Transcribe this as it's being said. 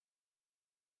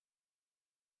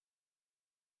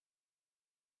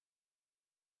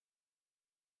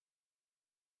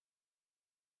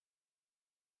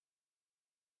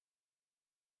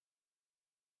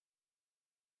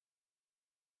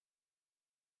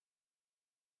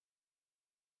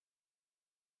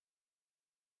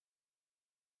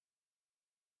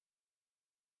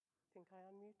think I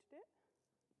unmuted it.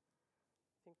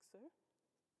 I think so.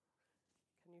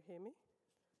 Can you hear me?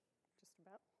 Just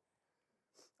about.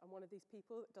 I'm one of these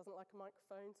people that doesn't like a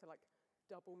microphone, so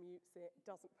double mutes it,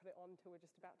 doesn't put it on until we're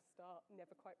just about to start,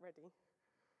 never quite ready.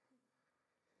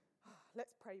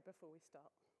 Let's pray before we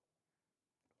start.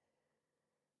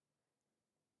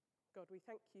 God, we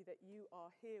thank you that you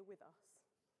are here with us.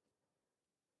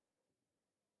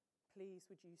 Please,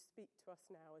 would you speak to us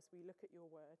now as we look at your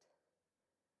word?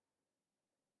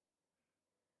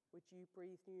 Would you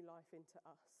breathe new life into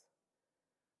us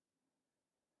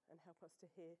and help us to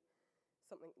hear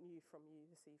something new from you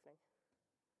this evening?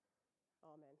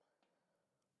 Amen.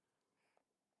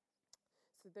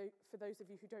 So for those of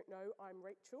you who don't know, I'm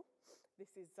Rachel.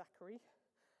 This is Zachary.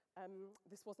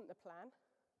 This wasn't the plan.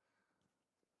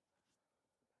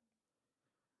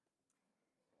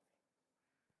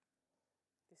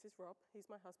 This is Rob. He's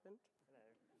my husband. Hello.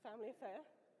 Family affair.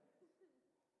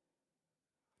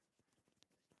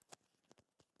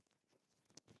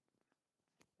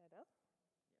 Better? Yeah.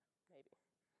 Maybe.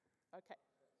 Okay.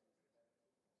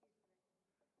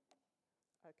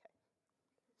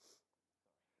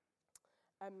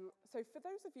 So for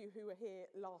those of you who were here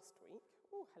last week,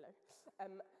 oh, hello.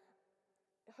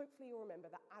 Hopefully you'll remember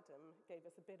that Adam gave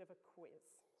us a bit of a quiz.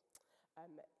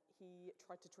 He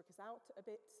tried to trick us out a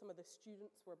bit. Some of the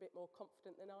students were a bit more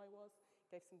confident than I was,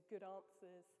 gave some good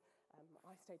answers.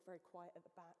 I stayed very quiet at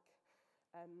the back.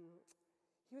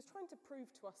 He was trying to prove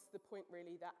to us the point,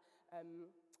 really, that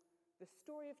the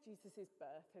story of Jesus'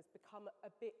 birth has become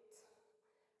a bit,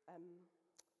 I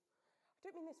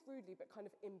don't mean this rudely, but kind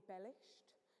of embellished.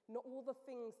 Not all the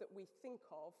things that we think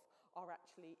of are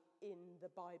actually in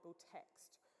the Bible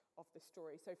text of the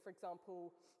story. So, for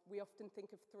example, we often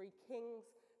think of 3 kings,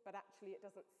 but actually it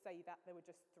doesn't say that. There were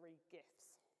just 3 gifts.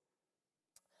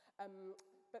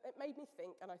 But it made me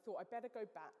think, and I thought I'd better go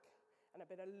back and I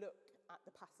better look at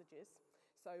the passages.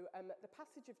 So the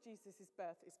passage of Jesus'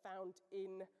 birth is found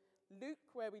in Luke,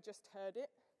 where we just heard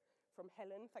it from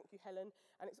Helen. Thank you, Helen.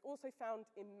 And it's also found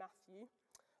in Matthew.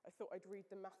 I thought I'd read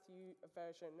the Matthew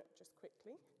version just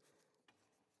quickly.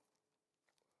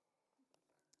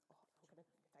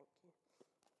 Thank you.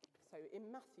 So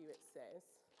in Matthew it says,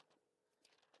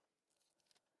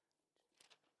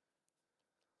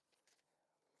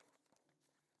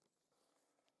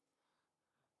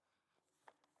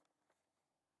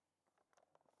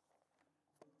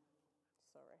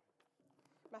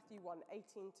 Matthew 1,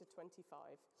 18 to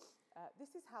 25.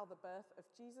 This is how the birth of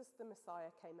Jesus the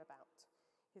Messiah came about.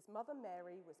 His mother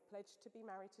Mary was pledged to be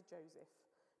married to Joseph,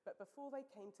 but before they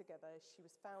came together, she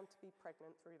was found to be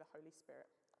pregnant through the Holy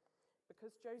Spirit.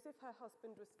 Because Joseph, her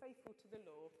husband, was faithful to the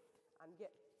law and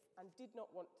did not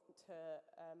want to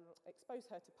expose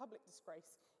her to public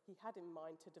disgrace, he had in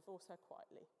mind to divorce her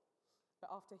quietly.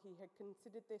 But after he had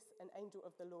considered this, an angel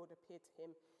of the Lord appeared to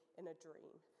him in a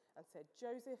dream and said,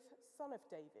 "Joseph, son of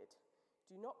David,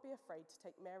 do not be afraid to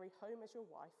take Mary home as your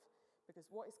wife,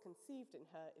 because what is conceived in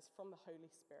her is from the Holy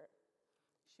Spirit.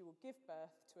 She will give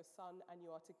birth to a son, and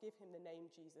you are to give him the name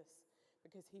Jesus,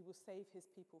 because he will save his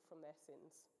people from their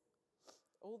sins."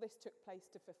 All this took place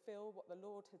to fulfill what the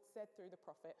Lord had said through the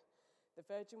prophet. The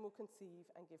virgin will conceive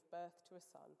and give birth to a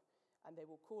son, and they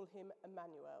will call him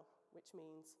Emmanuel, which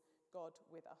means God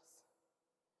with us.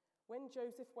 When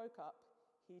Joseph woke up,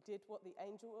 he did what the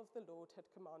angel of the Lord had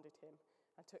commanded him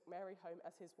and took Mary home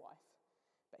as his wife.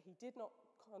 But he did not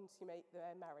consummate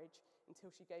their marriage until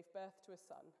she gave birth to a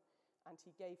son, and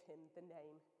he gave him the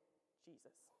name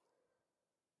Jesus.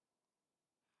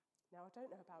 Now, I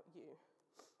don't know about you,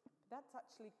 but that's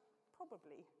actually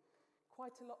probably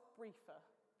quite a lot briefer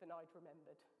than I'd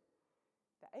remembered.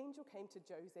 The angel came to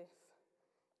Joseph,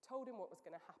 told him what was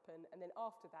going to happen, and then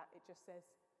after that it just says,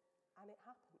 and it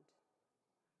happened.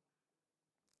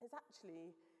 There's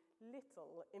actually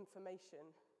little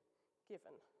information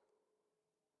given.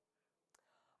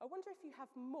 I wonder if you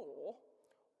have more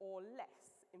or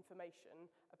less information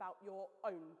about your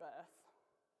own birth.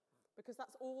 Because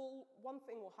that's all, one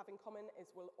thing we'll have in common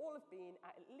is we'll all have been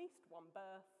at least one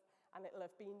birth, and it'll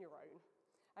have been your own.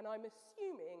 And I'm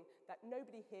assuming that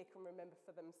nobody here can remember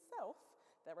for themselves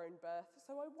their own birth,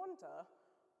 so I wonder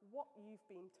what you've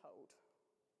been told.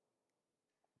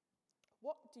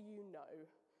 What do you know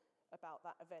about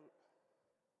that event?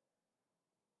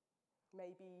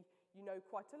 Maybe you know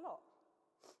quite a lot.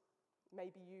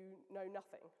 Maybe you know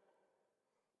nothing.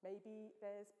 Maybe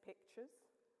there's pictures.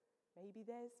 Maybe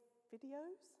there's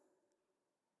videos.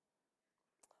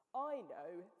 I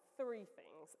know 3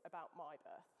 things about my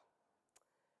birth.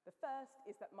 The first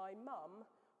is that my mum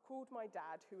called my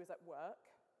dad, who was at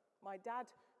work. My dad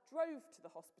drove to the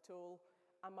hospital,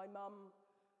 and my mum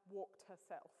walked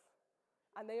herself.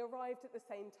 And they arrived at the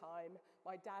same time,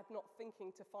 my dad not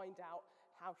thinking to find out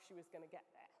how she was going to get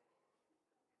there.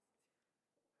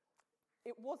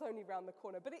 It was only round the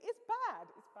corner, but it is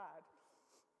bad. It's bad.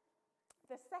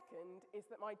 The second is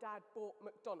that my dad bought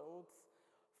McDonald's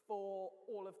for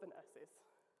all of the nurses.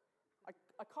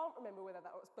 I can't remember whether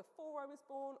that was before I was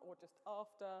born or just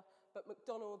after, but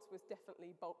McDonald's was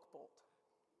definitely bulk bought.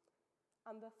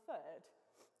 And the third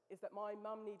is that my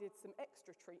mum needed some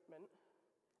extra treatment,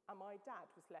 and my dad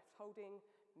was left holding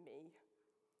me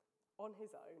on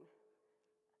his own,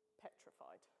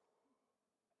 petrified.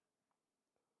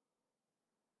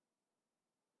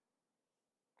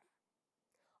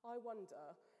 I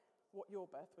wonder what your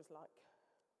birth was like.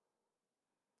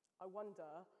 I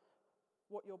wonder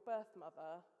what your birth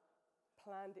mother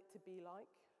planned it to be like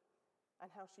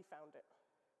and how she found it.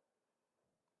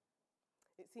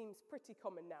 It seems pretty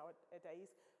common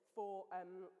nowadays for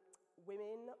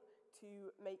women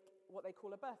to make what they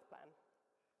call a birth plan,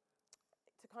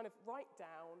 to kind of write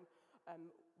down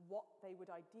what they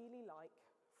would ideally like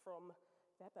from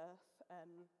their birth,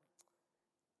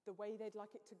 the way they'd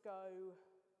like it to go,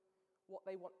 what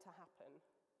they want to happen.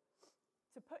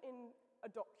 To put in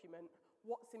a document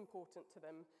what's important to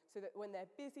them so that when they're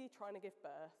busy trying to give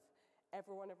birth,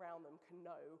 everyone around them can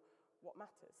know what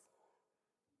matters.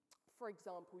 For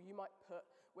example, you might put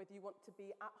whether you want to be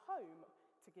at home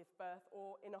to give birth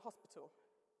or in a hospital.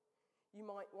 You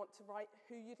might want to write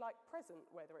who you'd like present,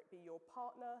 whether it be your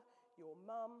partner, your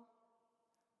mum.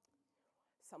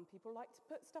 Some people like to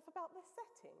put stuff about the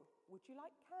setting. Would you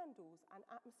like candles and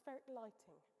atmospheric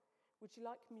lighting? Would you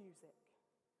like music?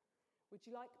 Would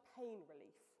you like pain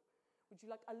relief? Would you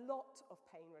like a lot of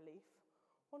pain relief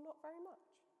or not very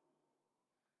much?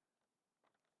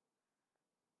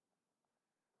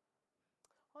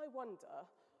 I wonder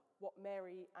what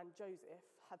Mary and Joseph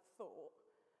had thought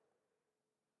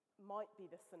might be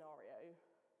the scenario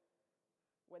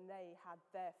when they had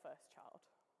their first child.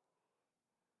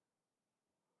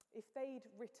 If they'd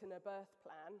written a birth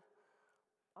plan,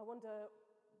 I wonder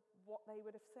what they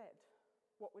would have said,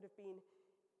 what would have been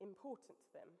important to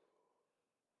them.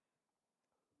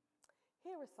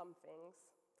 Here are some things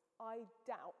I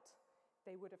doubt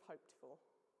they would have hoped for.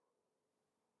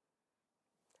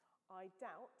 I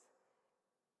doubt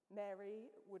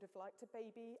Mary would have liked a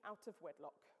baby out of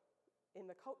wedlock. In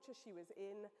the culture she was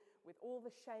in, with all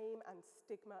the shame and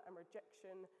stigma and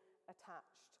rejection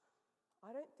attached, I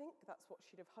don't think that's what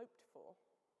she'd have hoped for.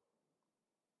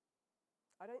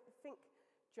 I don't think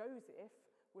Joseph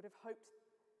would have hoped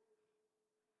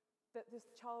that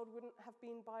this child wouldn't have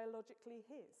been biologically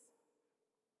his.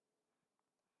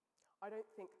 I don't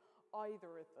think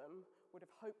either of them would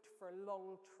have hoped for a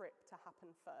long trip to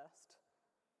happen first,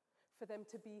 for them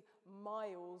to be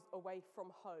miles away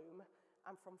from home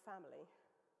and from family.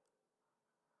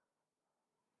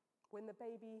 When the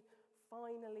baby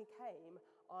finally came,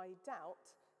 I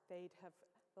doubt they'd have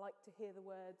liked to hear the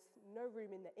words, "No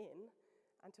room in the inn,"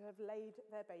 and to have laid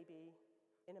their baby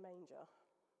in a manger.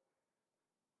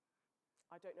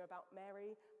 I don't know about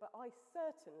Mary, but I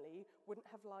certainly wouldn't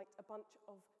have liked a bunch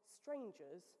of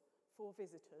strangers for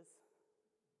visitors.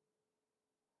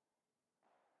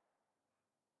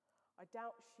 I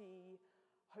doubt she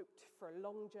hoped for a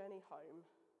long journey home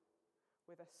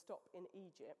with a stop in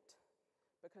Egypt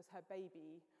because her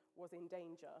baby was in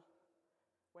danger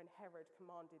when Herod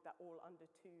commanded that all under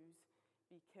twos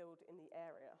be killed in the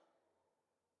area.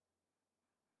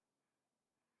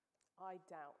 I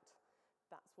doubt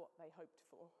that's what they hoped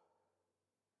for.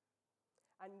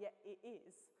 And yet it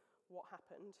is what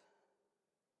happened.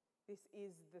 This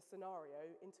is the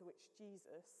scenario into which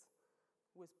Jesus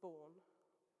was born.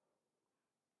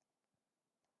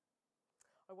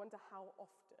 I wonder how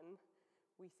often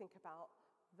we think about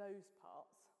those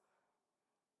parts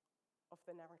of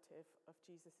the narrative of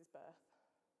Jesus' birth.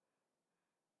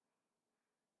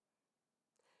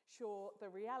 Sure, the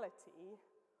reality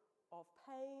of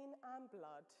pain and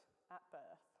blood at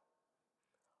birth,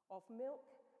 of milk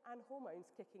and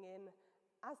hormones kicking in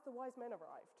as the wise men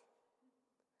arrived,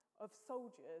 of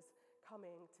soldiers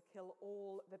coming to kill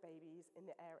all the babies in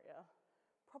the area,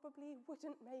 probably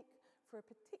wouldn't make for a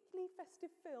particularly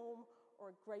festive film or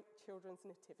a great children's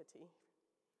nativity.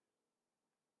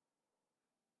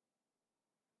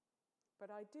 But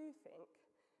I do think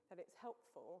that it's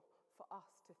helpful for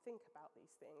us to think about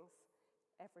these things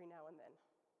every now and then.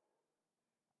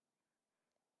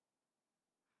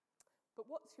 But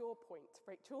what's your point,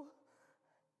 Rachel?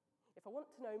 If I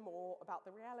want to know more about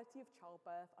the reality of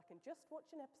childbirth, I can just watch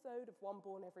an episode of One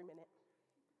Born Every Minute.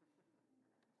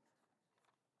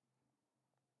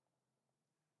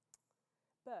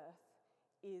 Birth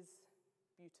is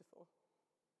beautiful.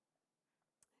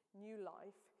 New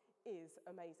life is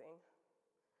amazing.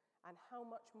 And how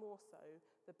much more so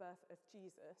the birth of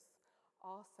Jesus,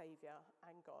 our Saviour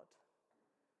and God.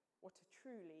 What a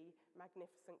truly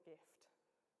magnificent gift.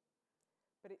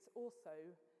 But it's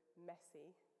also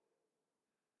messy,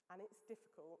 and it's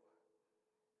difficult,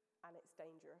 and it's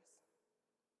dangerous.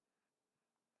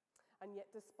 And yet,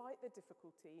 despite the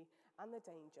difficulty and the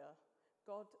danger,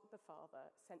 God the Father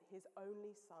sent his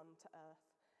only Son to earth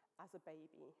as a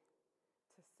baby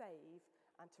to save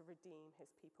and to redeem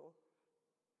his people.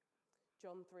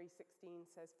 John 3:16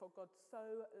 says, "For God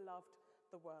so loved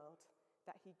the world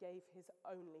that he gave his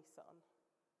only Son,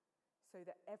 so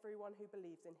that everyone who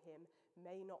believes in him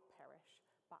may not perish,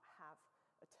 but have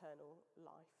eternal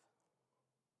life."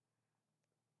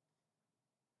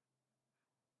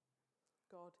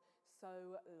 God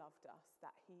so loved us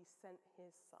that he sent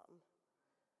his Son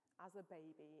as a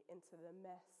baby into the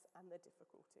mess and the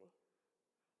difficulty.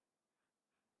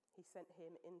 He sent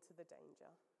him into the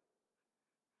danger.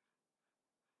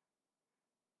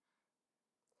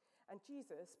 And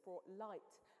Jesus brought light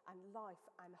and life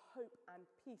and hope and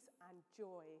peace and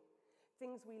joy,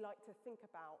 things we like to think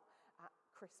about at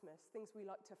Christmas, things we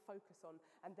like to focus on,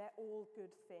 and they're all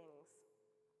good things.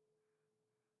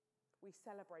 We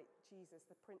celebrate Jesus,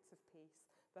 the Prince of Peace,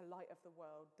 the light of the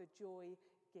world, the joy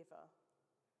giver.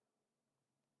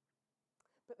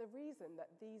 But the reason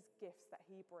that these gifts that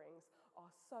he brings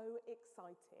are so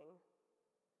exciting,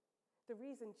 the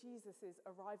reason Jesus'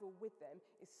 arrival with them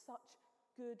is such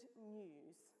good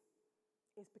news,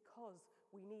 is because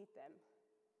we need them.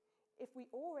 If we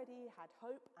already had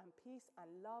hope and peace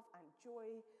and love and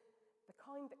joy, the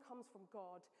kind that comes from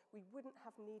God, we wouldn't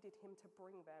have needed him to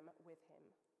bring them with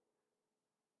him.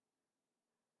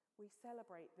 We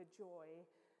celebrate the joy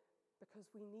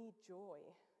because we need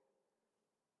joy.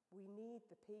 We need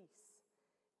the peace.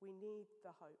 We need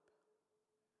the hope.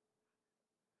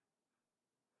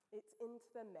 It's into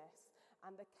the mess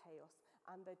and the chaos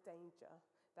and the danger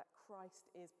that Christ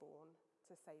is born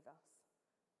to save us.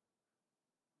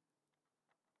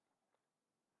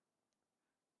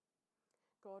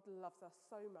 God loves us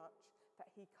so much that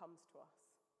he comes to us.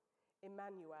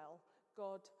 Emmanuel,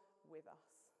 God with us.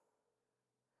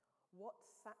 What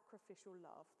sacrificial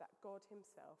love that God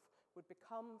himself would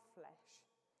become flesh,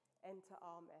 enter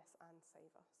our mess and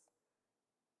save us.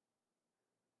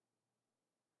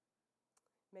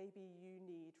 Maybe you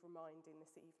need reminding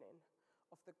this evening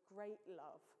of the great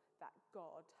love that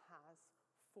God has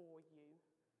for you.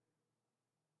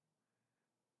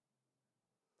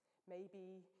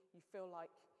 Maybe you feel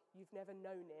like you've never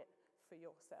known it for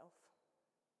yourself.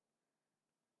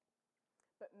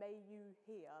 But may you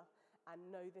hear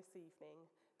and know this evening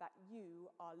that you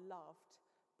are loved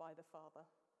by the Father.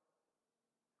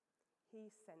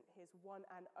 He sent his one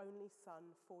and only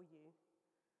Son for you.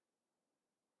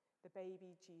 The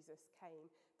baby Jesus came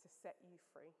to set you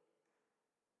free.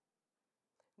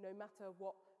 No matter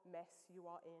what mess you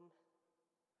are in,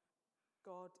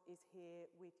 God is here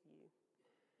with you.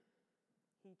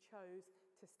 He chose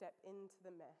to step into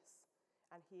the mess,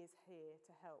 and he is here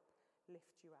to help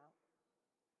lift you out.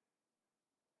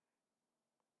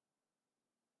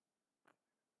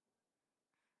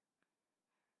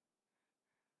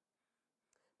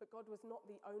 But God was not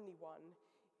the only one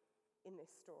in this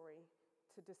story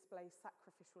to display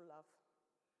sacrificial love.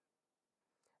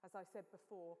 As I said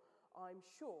before, I'm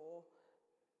sure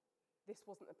this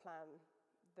wasn't the plan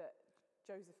that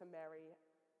Joseph and Mary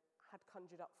had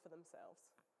conjured up for themselves.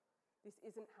 This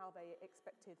isn't how they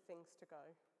expected things to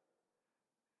go.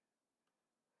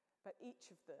 But each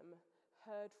of them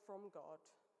heard from God,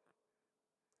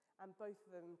 and both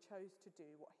of them chose to do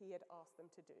what he had asked them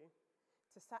to do,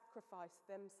 to sacrifice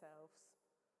themselves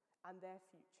and their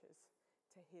futures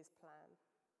to his plan.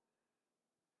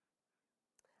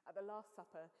 At the Last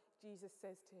Supper, Jesus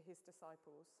says to his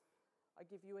disciples, "I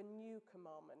give you a new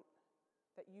commandment,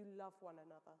 that you love one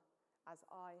another as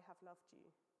I have loved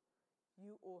you.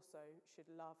 You also should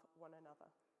love one another."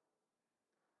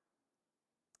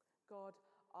 God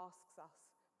asks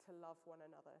us to love one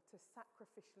another, to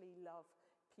sacrificially love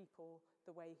people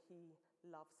the way he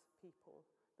loves people,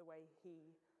 the way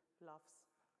he loves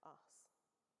us.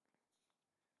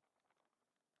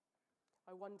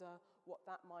 I wonder what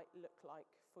that might look like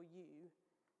for you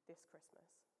this Christmas.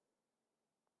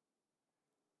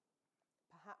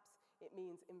 Perhaps it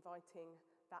means inviting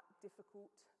that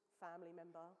difficult family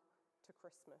member to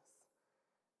Christmas,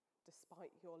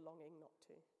 despite your longing not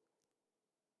to.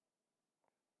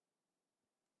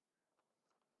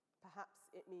 Perhaps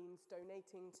it means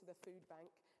donating to the food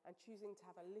bank and choosing to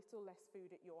have a little less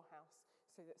food at your house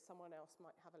so that someone else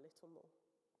might have a little more.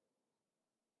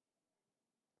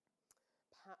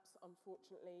 Perhaps,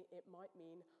 unfortunately, it might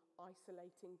mean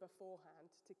isolating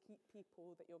beforehand to keep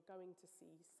people that you're going to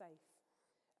see safe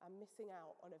and missing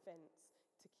out on events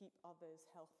to keep others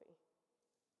healthy.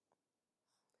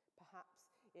 Perhaps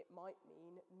it might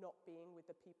mean not being with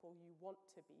the people you want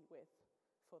to be with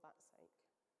for that sake.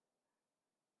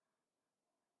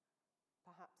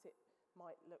 Perhaps it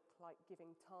might look like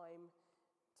giving time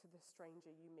to the stranger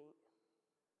you meet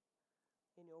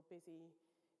in your busy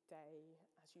day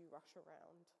as you rush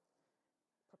around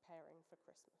preparing for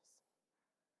Christmas.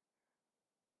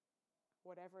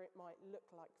 Whatever it might look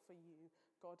like for you,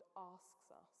 God asks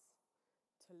us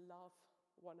to love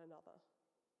one another,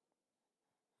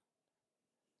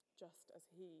 just as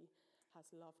he has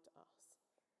loved us.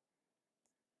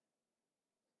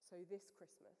 So this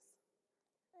Christmas,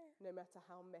 no matter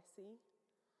how messy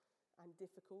and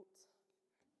difficult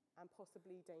and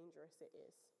possibly dangerous it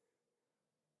is,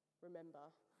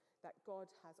 remember that God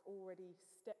has already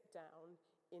stepped down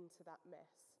into that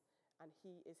mess and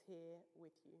he is here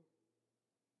with you.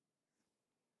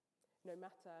 No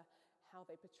matter how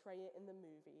they portray it in the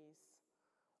movies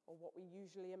or what we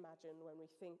usually imagine when we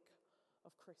think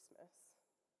of Christmas,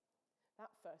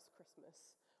 that first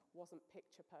Christmas wasn't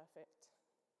picture perfect.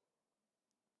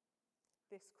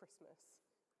 This Christmas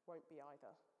won't be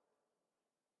either.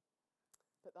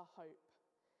 But the hope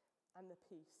and the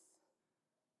peace,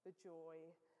 the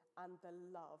joy and the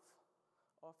love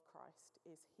of Christ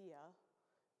is here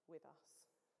with us.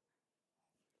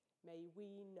 May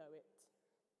we know it.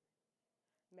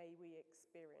 May we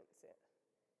experience it.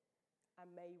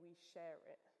 And may we share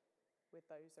it with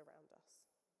those around us.